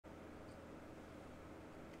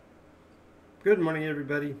Good morning,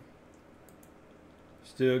 everybody.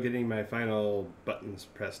 Still getting my final buttons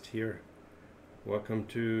pressed here. Welcome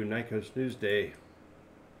to Nycos Newsday.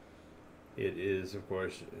 It is, of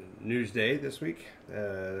course, Newsday this week.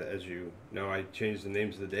 As you know, I changed the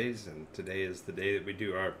names of the days, and today is the day that we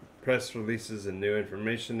do our press releases and new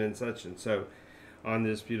information and such. And so, on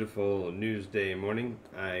this beautiful Newsday morning,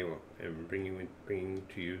 I am bringing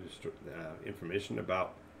to you information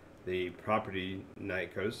about the property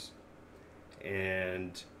Nycos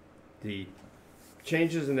and the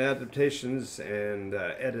changes and adaptations and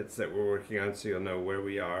edits that we're working on, so you'll know where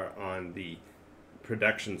we are on the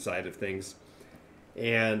production side of things.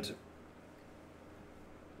 And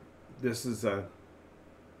this is I'm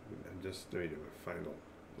just doing a final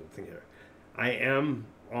little thing here. I am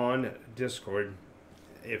on Discord.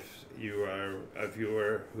 If you are a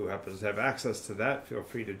viewer who happens to have access to that, feel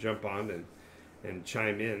free to jump on and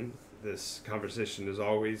chime in. This conversation is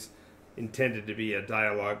always intended to be a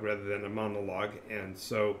dialogue rather than a monologue, and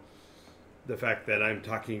so the fact that I'm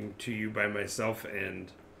talking to you by myself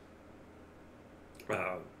and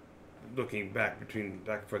looking back and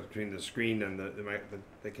forth between the screen and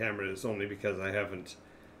the camera is only because I haven't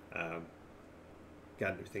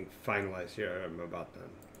got everything finalized here. I'm about done.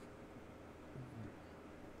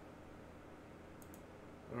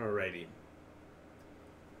 Alrighty.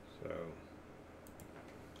 So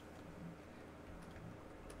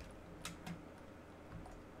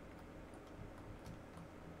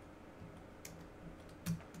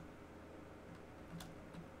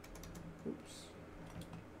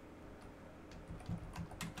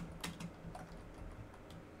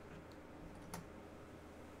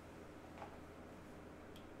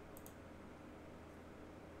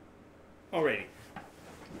alrighty.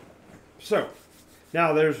 So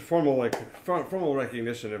now there's formal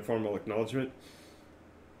recognition and formal acknowledgement.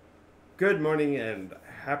 Good morning and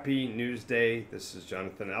happy Newsday. This is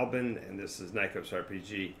Jonathan Albin and this is Nycos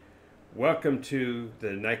RPG. Welcome to the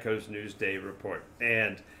Nycos Newsday report.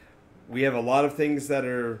 And we have a lot of things that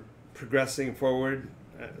are progressing forward.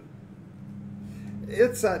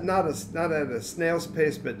 It's not at a snail's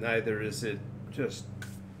pace, but neither is it just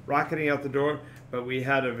rocketing out the door. But we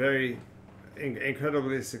had a very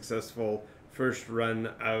incredibly successful first run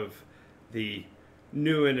of the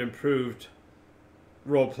new and improved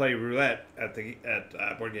role-play roulette at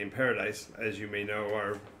Board Game Paradise. As you may know,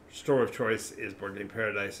 our store of choice is Board Game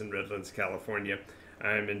Paradise in Redlands, California.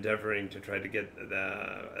 I'm endeavoring to try to get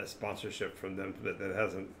a sponsorship from them, but that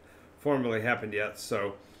hasn't formally happened yet.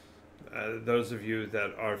 So those of you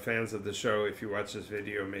that are fans of the show, if you watch this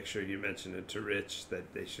video, make sure you mention it to Rich that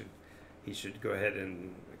he should go ahead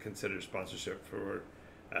and consider sponsorship for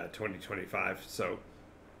 2025. So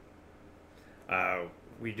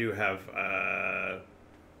we do have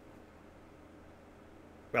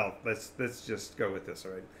well, let's just go with this.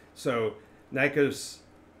 All right. So Nycos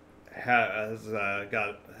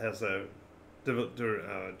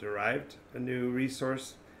derived a new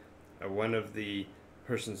resource. One of the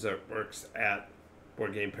persons that works at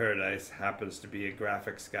Board Game Paradise happens to be a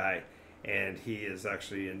graphics guy, and he is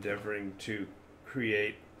actually endeavoring to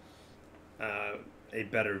create a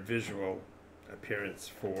better visual appearance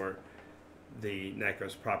for the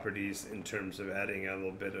Nycos properties in terms of adding a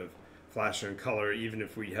little bit of flash and color, even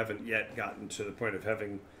if we haven't yet gotten to the point of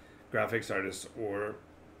having graphics artists or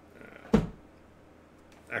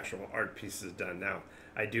actual art pieces done. Now,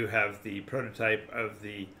 I do have the prototype of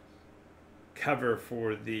the cover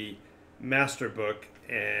for the master book,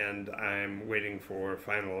 and I'm waiting for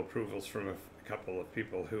final approvals from a couple of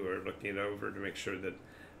people who are looking it over to make sure that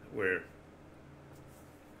we're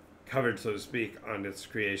covered, so to speak, on its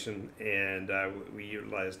creation. And we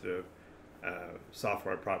utilized a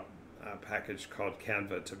software package called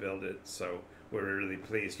Canva to build it, so we're really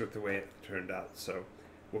pleased with the way it turned out. So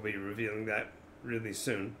we'll be revealing that really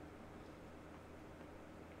soon.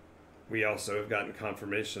 We also have gotten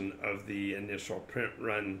confirmation of the initial print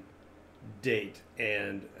run date,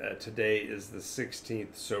 and today is the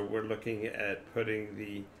 16th, so we're looking at putting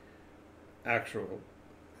the actual,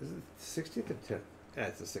 is it the 16th or 10th?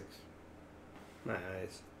 It's the 6th. My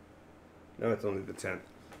eyes. No, it's only the 10th.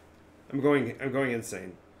 I'm going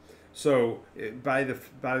insane. So by the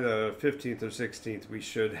 15th or 16th, we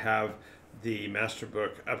should have the master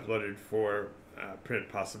book uploaded for print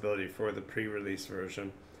possibility for the pre-release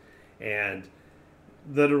version, and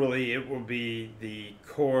literally it will be the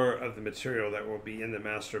core of the material that will be in the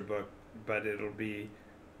master book, but it'll be,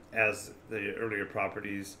 as the earlier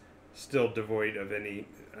properties, still devoid of any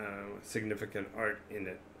significant art in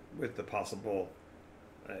it, with the possible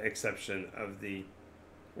exception of the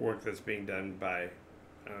work that's being done by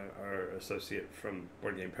our associate from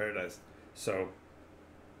Board Game Paradise. So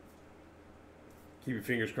keep your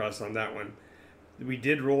fingers crossed on that one. We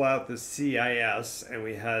did roll out the CIS, and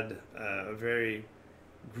we had a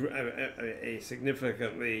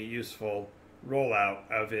significantly useful rollout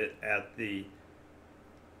of it at the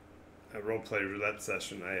roleplay roulette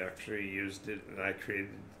session. I actually used it, and I created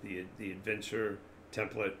the adventure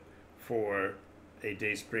template for a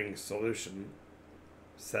Dayspring solution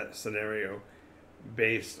set scenario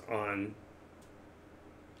based on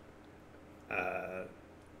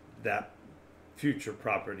that future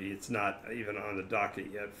property. It's not even on the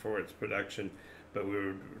docket yet for its production, but we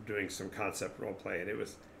were doing some concept role play, and it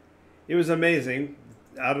was amazing.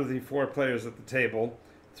 Out of the 4 players at the table,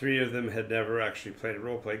 3 of them had never actually played a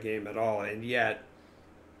role play game at all, and yet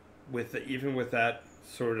even with that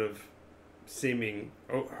sort of seeming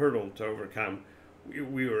hurdle to overcome,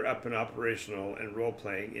 we were up and operational and role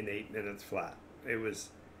playing in 8 minutes flat. It was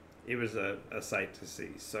a sight to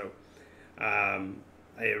see. So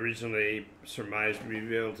I originally surmised we'd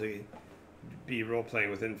be able to be role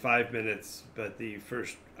playing within 5 minutes, but the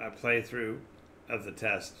first playthrough of the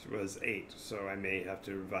test was 8, so I may have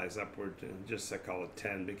to revise upward and just call it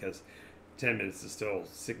 10, because 10 minutes is still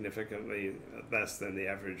significantly less than the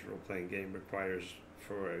average role playing game requires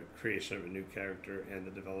for a creation of a new character and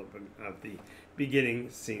the development of the beginning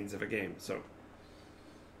scenes of a game. So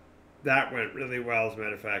that went really well. As a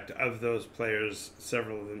matter of fact, of those players,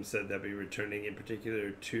 several of them said they'll be returning in particular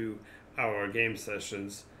to our game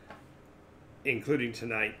sessions, including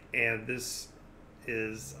tonight. And this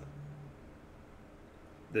is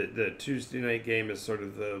the Tuesday night game is sort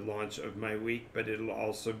of the launch of my week, but it'll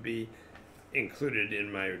also be included in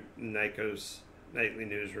my Nycos nightly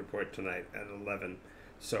news report tonight at 11.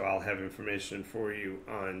 So I'll have information for you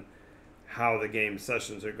on how the game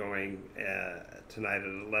sessions are going tonight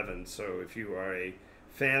at 11. So if you are a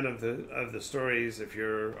fan of the stories, if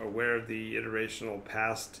you're aware of the iterational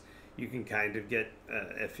past, you can kind of get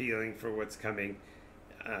a feeling for what's coming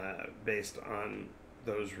based on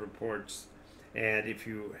those reports. And if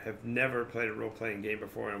you have never played a role-playing game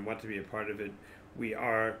before and want to be a part of it, we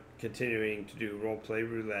are continuing to do role-play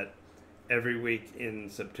roulette every week in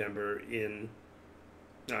September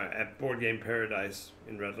at Board Game Paradise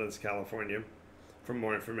in Redlands, California. For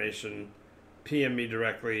more information, PM me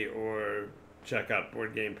directly or check out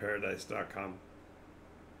BoardGameParadise.com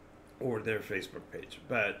or their Facebook page,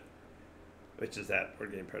 which is at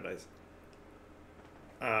Board Game Paradise.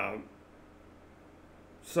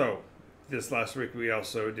 So this last week we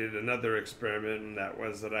also did another experiment, and that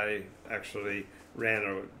was that I actually ran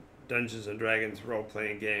a Dungeons and Dragons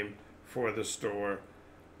role-playing game for the store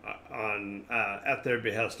at their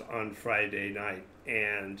behest on Friday night.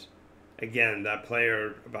 And again, that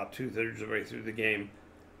player, about 2/3 of the way through the game,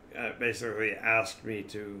 basically asked me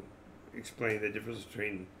to explain the difference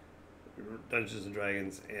between Dungeons and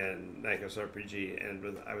Dragons and Nycos RPG,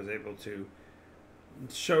 and I was able to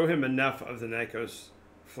show him enough of the Nycos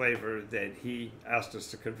flavor that he asked us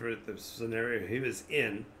to convert the scenario he was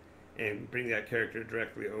in and bring that character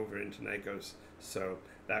directly over into Nycos. So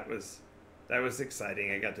that was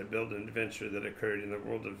exciting. I got to build an adventure that occurred in the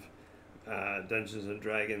world of Dungeons and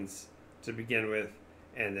Dragons to begin with,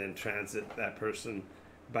 and then transit that person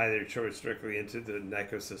by their choice directly into the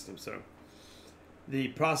Nycos system. So the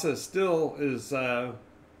process still is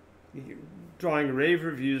drawing rave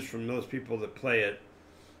reviews from those people that play it,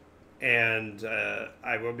 and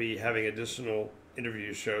I will be having additional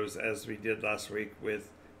interview shows as we did last week with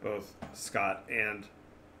both Scott and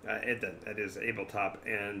that is Abletop,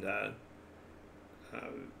 and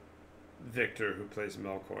Victor, who plays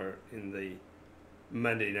Melkor in the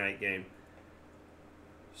Monday night game.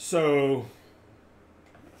 So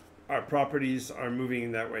our properties are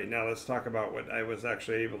moving that way. Now let's talk about what I was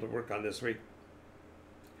actually able to work on this week.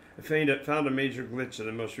 I found a major glitch in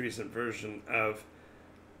the most recent version of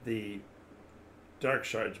the Dark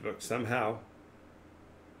Shards book. Somehow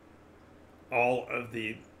all of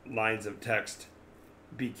the lines of text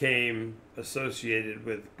became associated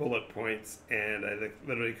with bullet points, and I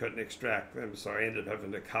literally couldn't extract them, so I ended up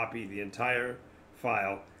having to copy the entire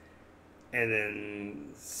file and then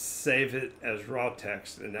save it as raw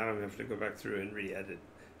text, and now I'm going to have to go back through and re-edit.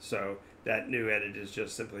 So that new edit is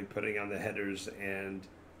just simply putting on the headers and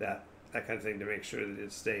that kind of thing to make sure that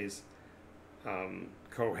it stays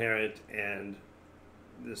coherent, and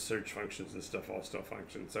the search functions and stuff all still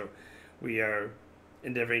function. So we are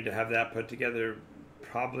endeavoring to have that put together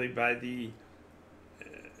probably by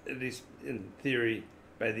at least in theory,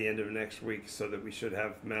 by the end of next week, so that we should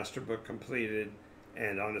have Master Book completed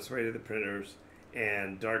and on its way to the printers,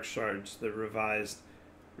 and Dark Shards, the revised,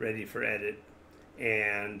 ready for edit,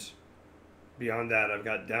 and beyond that, I've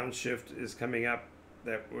got Downshift is coming up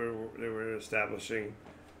that we're establishing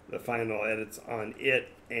the final edits on it,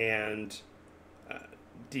 and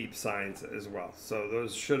Deep Signs as well. So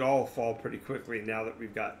those should all fall pretty quickly now that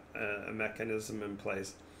we've got a mechanism in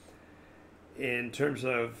place. In terms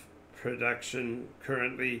of production,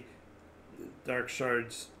 currently Dark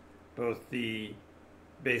Shards, both the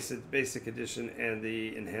basic edition and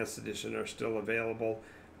the enhanced edition, are still available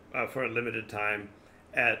for a limited time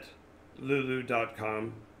at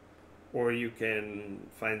lulu.com, or you can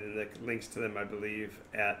find the links to them, I believe,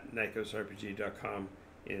 at nycosrpg.com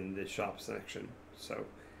in the shop section. So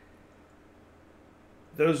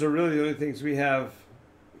those are really the only things we have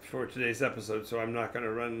for today's episode, so I'm not going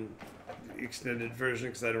to run the extended version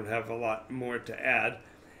because I don't have a lot more to add.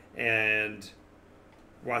 And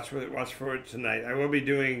watch for it tonight. I will be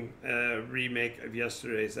doing a remake of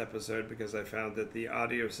yesterday's episode because I found that the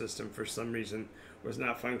audio system for some reason was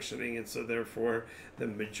not functioning, and so therefore the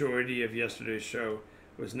majority of yesterday's show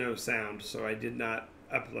was no sound, so I did not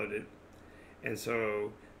upload it, and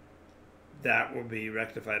so that will be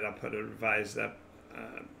rectified. I'll put a revised up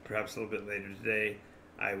perhaps a little bit later today.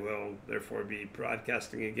 I will therefore be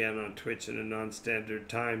broadcasting again on Twitch in a non-standard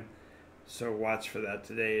time, so watch for that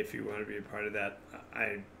today if you want to be a part of that.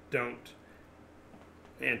 I don't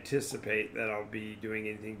anticipate that I'll be doing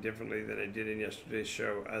anything differently than I did in yesterday's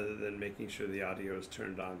show, other than making sure the audio is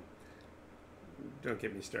turned on. Don't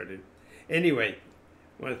get me started. Anyway,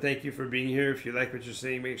 I want to thank you for being here. If you like what you're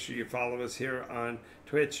seeing, make sure you follow us here on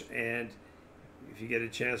Twitch, and if you get a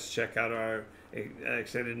chance, check out our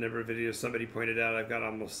extended number of videos. Somebody pointed out I've got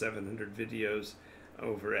almost 700 videos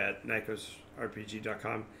over at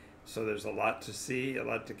nycosrpg.com, so there's a lot to see, a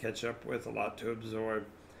lot to catch up with, a lot to absorb.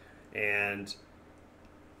 And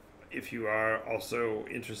if you are also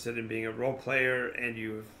interested in being a role player and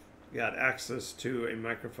you've got access to a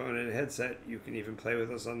microphone and a headset, you can even play with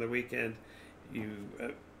us on the weekend.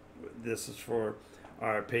 This is for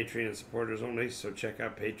our Patreon supporters only, so check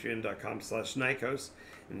out patreon.com/Nycos,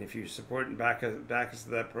 and if you support and back us to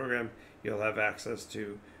that program, you'll have access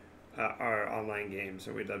to our online games,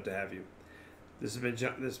 and we'd love to have you. This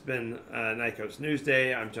has been Nycos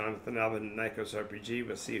Newsday. I'm Jonathan Alvin, Nycos RPG.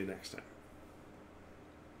 We'll see you next time.